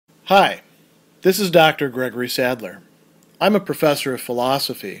Hi, this is Dr. Gregory Sadler. I'm a professor of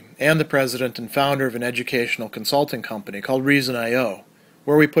philosophy and the president and founder of an educational consulting company called Reason.io,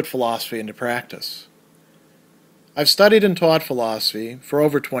 where we put philosophy into practice. I've studied and taught philosophy for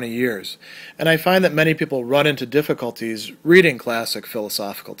over 20 years, and I find that many people run into difficulties reading classic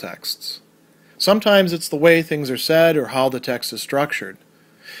philosophical texts. Sometimes it's the way things are said or how the text is structured.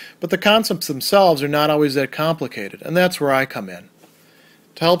 But the concepts themselves are not always that complicated, and that's where I come in.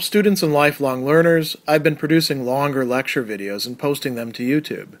 To help students and lifelong learners, I've been producing longer lecture videos and posting them to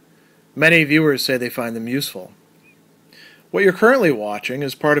YouTube. Many viewers say they find them useful. What you're currently watching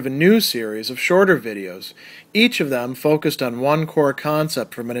is part of a new series of shorter videos, each of them focused on one core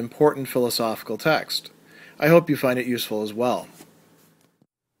concept from an important philosophical text. I hope you find it useful as well.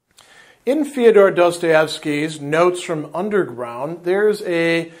 In Fyodor Dostoevsky's Notes from Underground, there's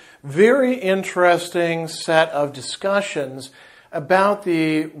a very interesting set of discussions about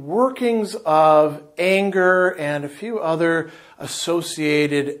the workings of anger and a few other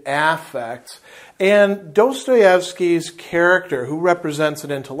associated affects. And Dostoevsky's character, who represents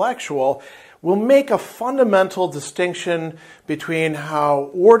an intellectual, will make a fundamental distinction between how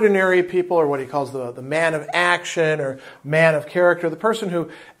ordinary people, or what he calls the man of action or man of character, the person who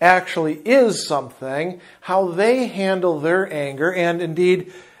actually is something, how they handle their anger and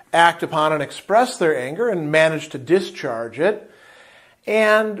indeed act upon and express their anger and manage to discharge it,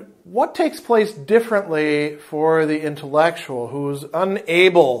 and what takes place differently for the intellectual who's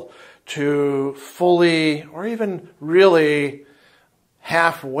unable to fully or even really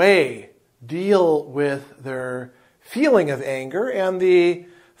halfway deal with their feeling of anger and the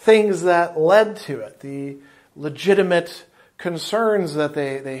things that led to it, the legitimate concerns that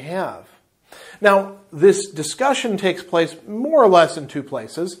they have. Now, this discussion takes place more or less in two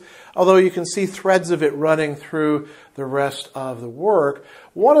places, although you can see threads of it running through the rest of the work.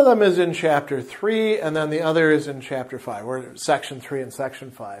 One of them is in Chapter 3, and then the other is in Chapter 5, or Section 3 and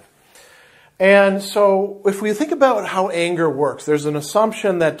Section 5. And so if we think about how anger works, there's an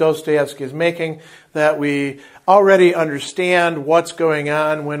assumption that Dostoevsky is making that we already understand what's going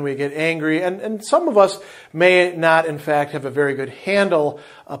on when we get angry. And some of us may not, in fact, have a very good handle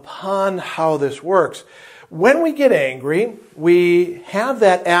upon how this works. When we get angry, we have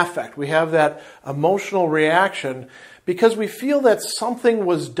that affect, we have that emotional reaction because we feel that something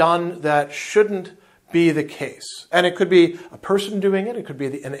was done that shouldn't be the case. And it could be a person doing it. It could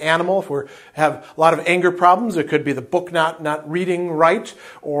be an animal. If we have a lot of anger problems, it could be the book not reading right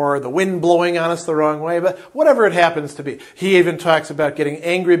or the wind blowing on us the wrong way. But whatever it happens to be. He even talks about getting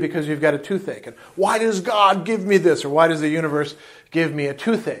angry because you've got a toothache. And why does God give me this? Or why does the universe give me a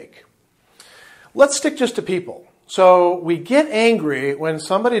toothache? Let's stick just to people. So we get angry when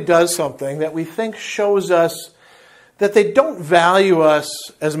somebody does something that we think shows us that they don't value us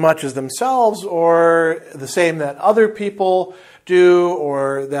as much as themselves, or the same that other people do,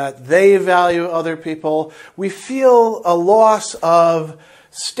 or that they value other people. We feel a loss of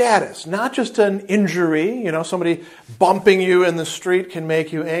status, not just an injury. You know, somebody bumping you in the street can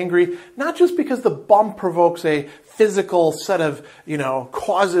make you angry, not just because the bump provokes a physical set of,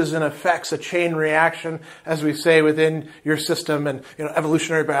 causes and effects, a chain reaction, as we say within your system, and,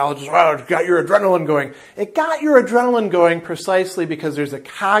 evolutionary biologists, wow, it got your adrenaline going. It got your adrenaline going precisely because there's a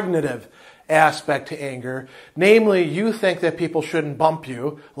cognitive aspect to anger. Namely, you think that people shouldn't bump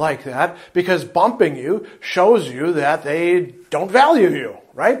you like that because bumping you shows you that they don't value you,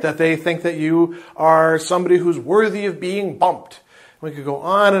 right? That they think that you are somebody who's worthy of being bumped. We could go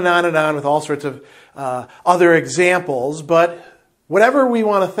on and on and on with all sorts of other examples, but whatever we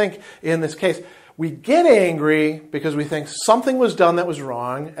want to think in this case, we get angry because we think something was done that was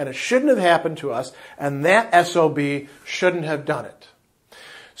wrong and it shouldn't have happened to us, and that SOB shouldn't have done it.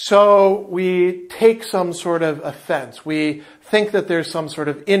 So we take some sort of offense. We think that there's some sort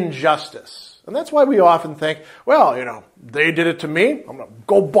of injustice. And that's why we often think, well, they did it to me, I'm going to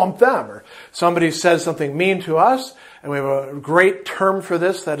go bump them. Or somebody says something mean to us, and we have a great term for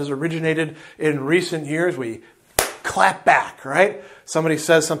this that has originated in recent years. We clap back, right? Somebody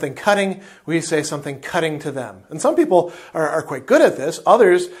says something cutting, we say something cutting to them. And some people are quite good at this.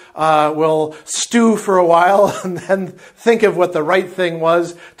 Others will stew for a while and then think of what the right thing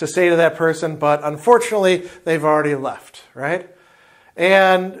was to say to that person, but unfortunately, they've already left, right?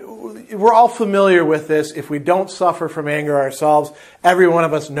 And we're all familiar with this. If we don't suffer from anger ourselves, every one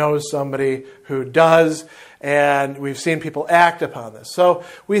of us knows somebody who does, and we've seen people act upon this. So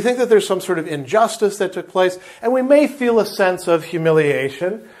we think that there's some sort of injustice that took place, and we may feel a sense of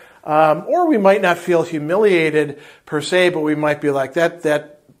humiliation, or we might not feel humiliated per se, but we might be like,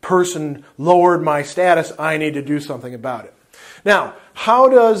 that person lowered my status, I need to do something about it. Now, how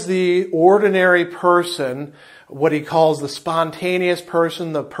does the ordinary person, what he calls the spontaneous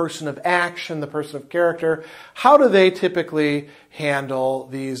person, the person of action, the person of character, how do they typically handle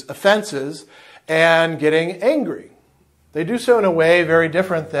these offenses and getting angry? They do so in a way very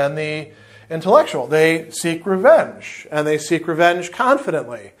different than the intellectual. They seek revenge, and they seek revenge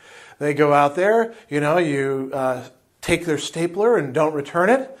confidently. They go out there, you take their stapler and don't return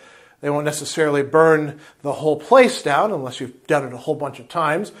it. They won't necessarily burn the whole place down unless you've done it a whole bunch of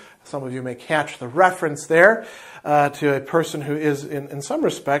times. Some of you may catch the reference there to a person who is, in some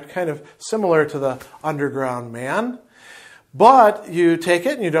respect, kind of similar to the underground man. But you take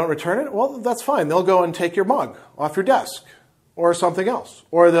it and you don't return it, well, that's fine. They'll go and take your mug off your desk or something else.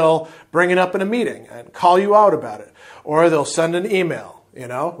 Or they'll bring it up in a meeting and call you out about it. Or they'll send an email,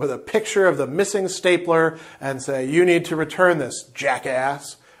 with a picture of the missing stapler and say, you need to return this,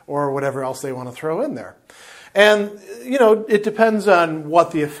 jackass, or whatever else they want to throw in there. And, it depends on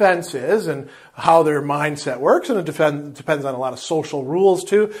what the offense is and how their mindset works, and it depends on a lot of social rules,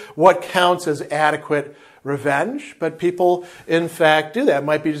 too. What counts as adequate revenge? But people, in fact, do that. It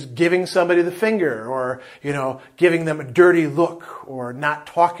might be just giving somebody the finger or, giving them a dirty look or not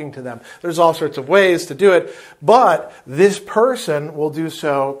talking to them. There's all sorts of ways to do it, but this person will do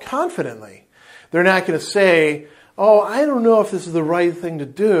so confidently. They're not going to say, oh, I don't know if this is the right thing to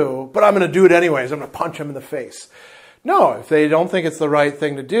do, but I'm going to do it anyways. I'm going to punch him in the face. No, if they don't think it's the right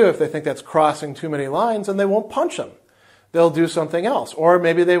thing to do, if they think that's crossing too many lines, then they won't punch him. They'll do something else. Or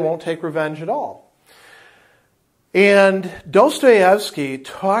maybe they won't take revenge at all. And Dostoevsky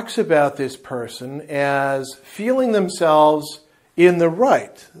talks about this person as feeling themselves in the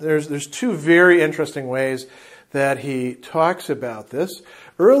right. There's two very interesting ways that he talks about this.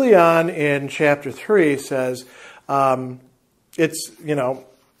 Early on in chapter 3, he says,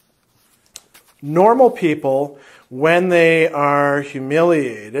 normal people, when they are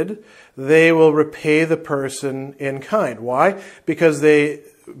humiliated, they will repay the person in kind. Why? Because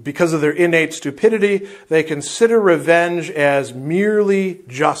of their innate stupidity, they consider revenge as merely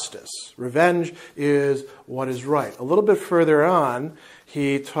justice. Revenge is what is right. A little bit further on,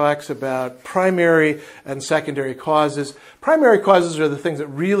 he talks about primary and secondary causes. Primary causes are the things that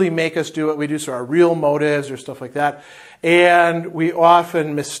really make us do what we do, so our real motives or stuff like that. And we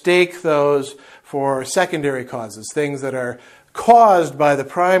often mistake those for secondary causes, things that are caused by the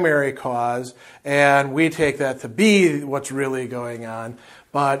primary cause, and we take that to be what's really going on.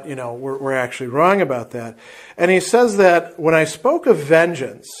 But, we're actually wrong about that. And he says that when I spoke of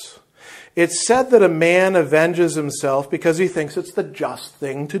vengeance, it's said that a man avenges himself because he thinks it's the just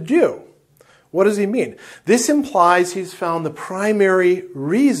thing to do. What does he mean? This implies he's found the primary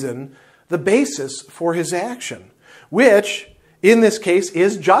reason, the basis for his action, which, in this case,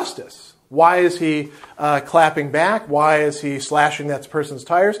 is justice. Why is he clapping back? Why is he slashing that person's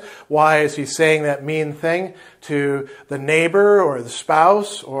tires? Why is he saying that mean thing to the neighbor or the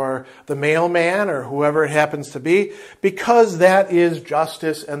spouse or the mailman or whoever it happens to be? Because that is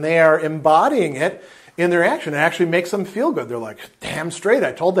justice, and they are embodying it in their action. It actually makes them feel good. They're like, damn straight,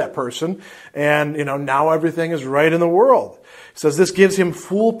 I told that person, and now everything is right in the world. He says this gives him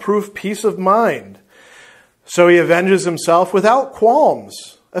foolproof peace of mind. So he avenges himself without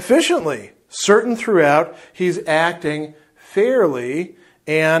qualms, efficiently, certain throughout he's acting fairly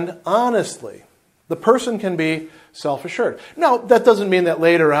and honestly. The person can be self-assured. Now, that doesn't mean that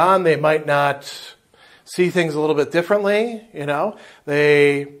later on they might not see things a little bit differently.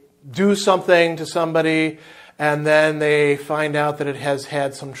 They do something to somebody and then they find out that it has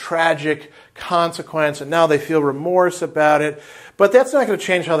had some tragic consequence and now they feel remorse about it. But that's not going to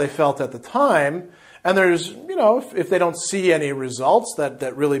change how they felt at the time. And there's, if they don't see any results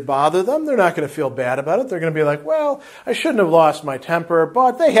that really bother them, they're not going to feel bad about it. They're going to be like, well, I shouldn't have lost my temper,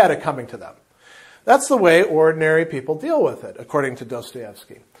 but they had it coming to them. That's the way ordinary people deal with it, according to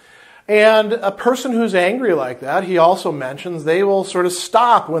Dostoevsky. And a person who's angry like that, he also mentions, they will sort of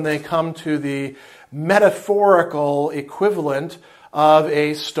stop when they come to the metaphorical equivalent of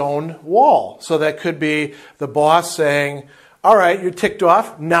a stone wall. So that could be the boss saying, all right, you're ticked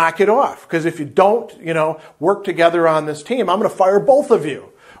off, knock it off. Because if you don't, work together on this team, I'm going to fire both of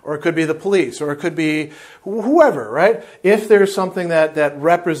you. Or it could be the police, or it could be whoever, right? If there's something that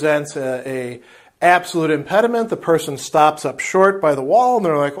represents a absolute impediment, the person stops up short by the wall, and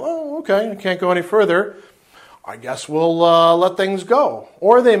they're like, oh, okay, I can't go any further. I guess we'll let things go.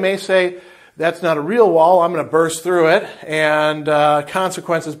 Or they may say, that's not a real wall, I'm going to burst through it, and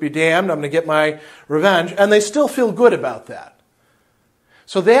consequences be damned, I'm going to get my revenge. And they still feel good about that.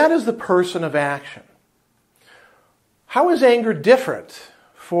 So that is the person of action. How is anger different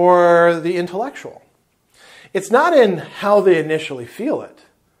for the intellectual? it's not in how they initially feel it.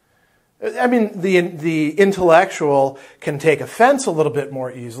 I mean, the intellectual can take offense a little bit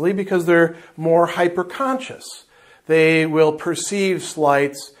more easily because they're more hyper-conscious. They will perceive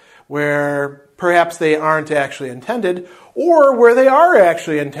slights where perhaps they aren't actually intended, or where they are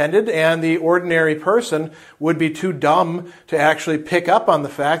actually intended, and the ordinary person would be too dumb to actually pick up on the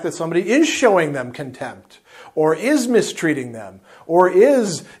fact that somebody is showing them contempt, or is mistreating them, or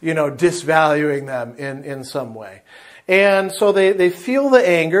is, disvaluing them in some way. And so they feel the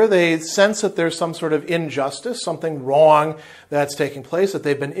anger, they sense that there's some sort of injustice, something wrong that's taking place, that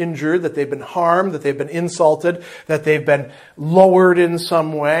they've been injured, that they've been harmed, that they've been insulted, that they've been lowered in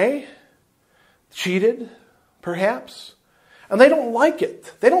some way, cheated, perhaps. And they don't like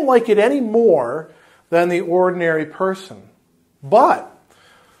it. They don't like it any more than the ordinary person. But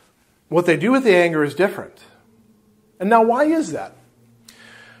what they do with the anger is different. And now why is that?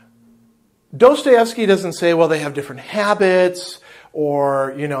 Dostoevsky doesn't say, well, they have different habits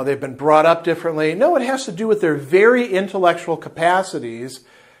or, they've been brought up differently. No, it has to do with their very intellectual capacities,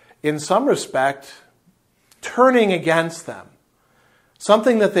 in some respect, turning against them.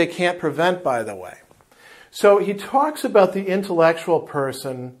 Something that they can't prevent, by the way. So he talks about the intellectual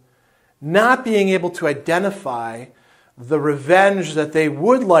person not being able to identify the revenge that they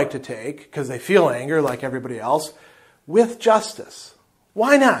would like to take, because they feel anger like everybody else, with justice.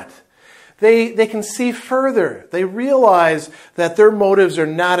 Why not? They can see further. They realize that their motives are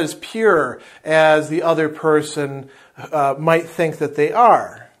not as pure as the other person might think that they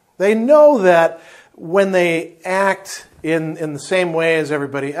are. They know that when they act in the same way as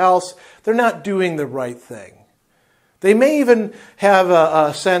everybody else, they're not doing the right thing. They may even have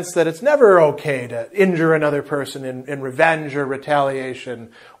a sense that it's never okay to injure another person in revenge or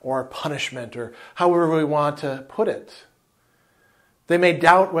retaliation or punishment or however we want to put it. They may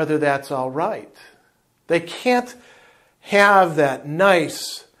doubt whether that's all right. They can't have that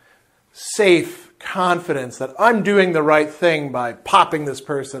nice, safe confidence that I'm doing the right thing by popping this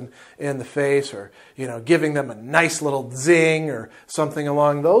person in the face or, giving them a nice little zing or something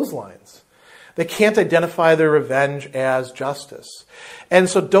along those lines. They can't identify their revenge as justice. And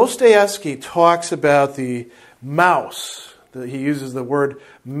so Dostoevsky talks about the mouse. He uses the word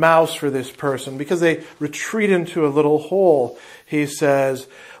mouse for this person because they retreat into a little hole. He says,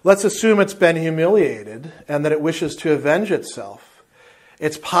 let's assume it's been humiliated and that it wishes to avenge itself.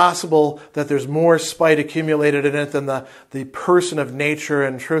 It's possible that there's more spite accumulated in it than the person of nature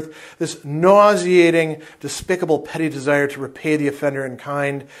and truth. This nauseating, despicable, petty desire to repay the offender in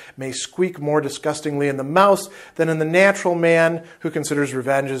kind may squeak more disgustingly in the mouse than in the natural man who considers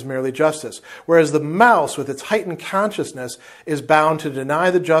revenge as merely justice. Whereas the mouse, with its heightened consciousness, is bound to deny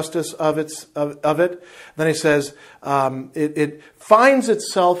the justice of it. Then he says, it finds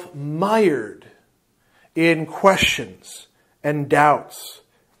itself mired in questions and doubts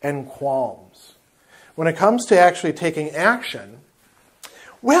and qualms. When it comes to actually taking action,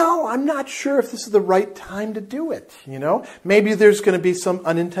 well, I'm not sure if this is the right time to do it, Maybe there's going to be some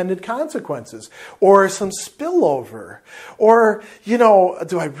unintended consequences or some spillover. Or,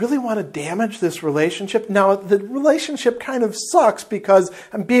 do I really want to damage this relationship? Now, the relationship kind of sucks because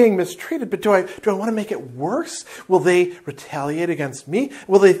I'm being mistreated, but do I want to make it worse? Will they retaliate against me?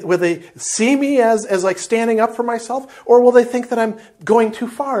 Will they see me as like standing up for myself? Or will they think that I'm going too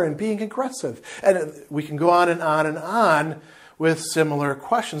far and being aggressive? And we can go on and on and on with similar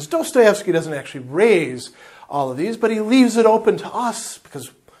questions. Dostoevsky doesn't actually raise all of these, but he leaves it open to us,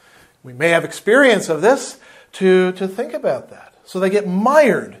 because we may have experience of this, to think about that. So they get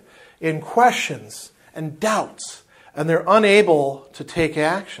mired in questions and doubts, and they're unable to take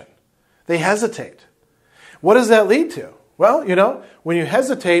action. They hesitate. What does that lead to? Well, when you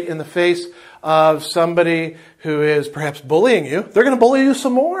hesitate in the face of somebody who is perhaps bullying you, they're going to bully you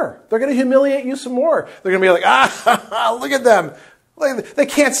some more. They're going to humiliate you some more. They're going to be like, look at them. They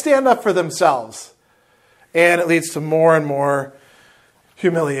can't stand up for themselves. And it leads to more and more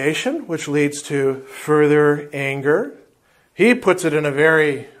humiliation, which leads to further anger. He puts it in a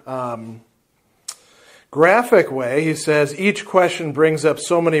very graphic way. He says, each question brings up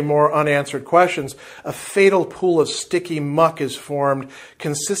so many more unanswered questions. A fatal pool of sticky muck is formed,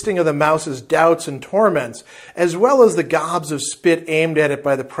 consisting of the mouse's doubts and torments, as well as the gobs of spit aimed at it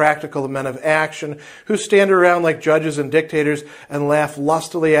by the practical men of action, who stand around like judges and dictators and laugh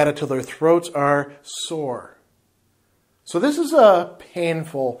lustily at it till their throats are sore. So this is a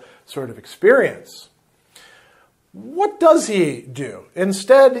painful sort of experience. What does he do?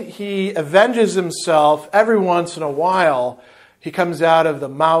 Instead, he avenges himself every once in a while. He comes out of the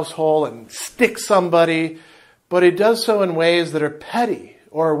mouse hole and sticks somebody, but he does so in ways that are petty,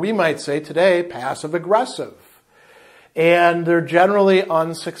 or we might say today, passive-aggressive. and they're generally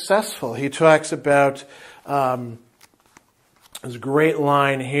unsuccessful. He talks about, there's a great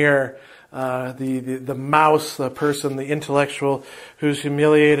line here, the mouse, the person, the intellectual who's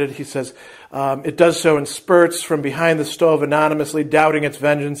humiliated. He says, it does so in spurts from behind the stove anonymously, doubting its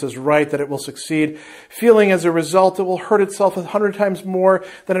vengeance is right, that it will succeed, feeling as a result it will hurt itself 100 times more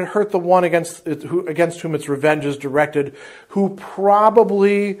than it hurt the one against whom its revenge is directed, who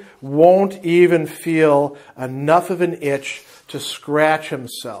probably won't even feel enough of an itch to scratch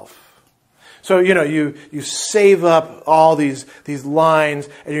himself. So, you save up all these lines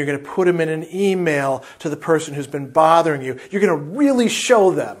and you're going to put them in an email to the person who's been bothering you. You're going to really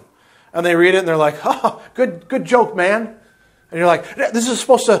show them. And they read it and they're like, oh, good joke, man. And you're like, this is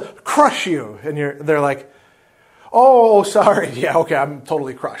supposed to crush you. And they're like, oh, sorry. Yeah, okay, I'm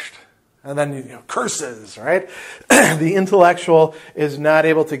totally crushed. And then, curses, right? The intellectual is not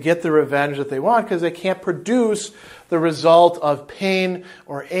able to get the revenge that they want because they can't produce the result of pain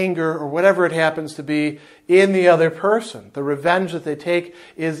or anger or whatever it happens to be in the other person. The revenge that they take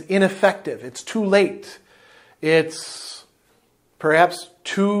is ineffective. It's too late. It's perhaps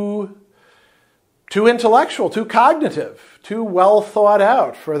too intellectual, too cognitive, too well thought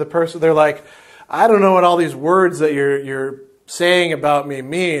out for the person. They're like, I don't know what all these words that you're saying about me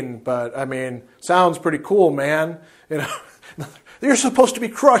mean, but sounds pretty cool, man. You're supposed to be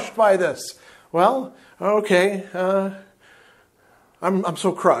crushed by this. Well, okay, I'm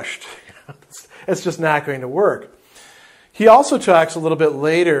so crushed. It's just not going to work. He also talks a little bit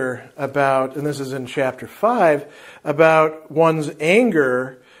later about, and this is in chapter 5, about one's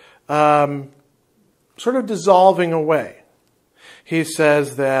anger sort of dissolving away. He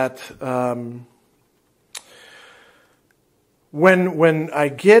says that when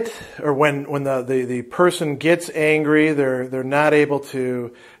the person gets angry, they're not able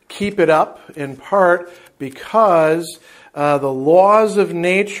to keep it up, in part because the laws of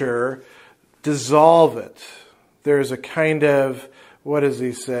nature dissolve it. There's a kind of, what does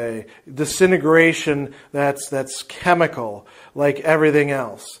he say, disintegration that's chemical, like everything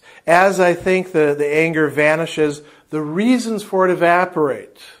else. As I think the anger vanishes, the reasons for it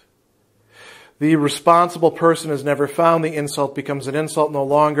evaporate. The responsible person is never found. The insult becomes an insult no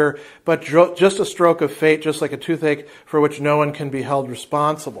longer, but just a stroke of fate, just like a toothache for which no one can be held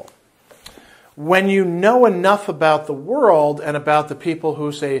responsible. When you know enough about the world and about the people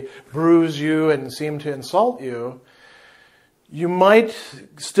who, say, bruise you and seem to insult you, you might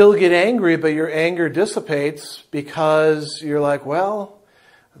still get angry, but your anger dissipates because you're like, well,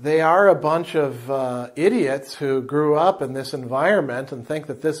 they are a bunch of idiots who grew up in this environment and think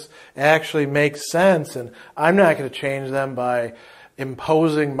that this actually makes sense, and I'm not going to change them by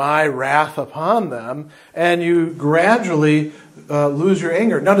imposing my wrath upon them. And you gradually lose your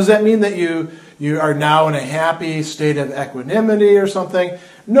anger. Now, does that mean that you are now in a happy state of equanimity or something?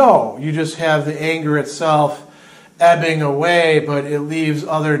 No, you just have the anger itself ebbing away, but it leaves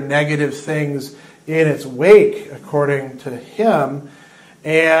other negative things in its wake, according to him.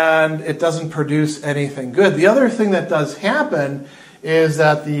 And it doesn't produce anything good. The other thing that does happen is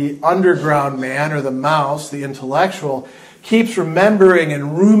that the underground man, or the mouse, the intellectual, keeps remembering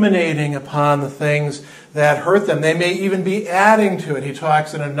and ruminating upon the things that hurt them. They may even be adding to it. He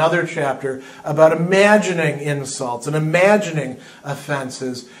talks in another chapter about imagining insults and imagining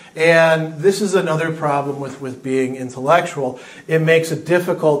offenses. And this is another problem with being intellectual. It makes it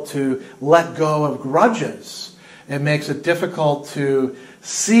difficult to let go of grudges. It makes it difficult to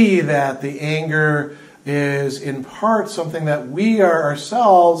see that the anger is in part something that we are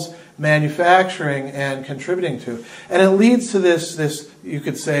ourselves manufacturing and contributing to. And it leads to this, you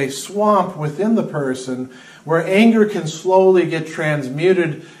could say, swamp within the person where anger can slowly get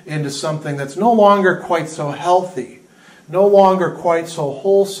transmuted into something that's no longer quite so healthy, no longer quite so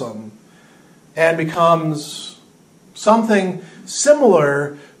wholesome, and becomes something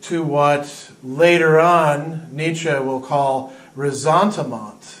similar to what later on Nietzsche will call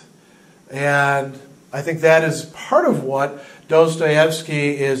ressentiment. And I think that is part of what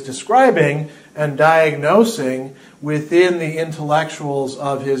Dostoevsky is describing and diagnosing within the intellectuals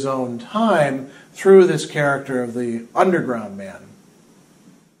of his own time through this character of the underground man.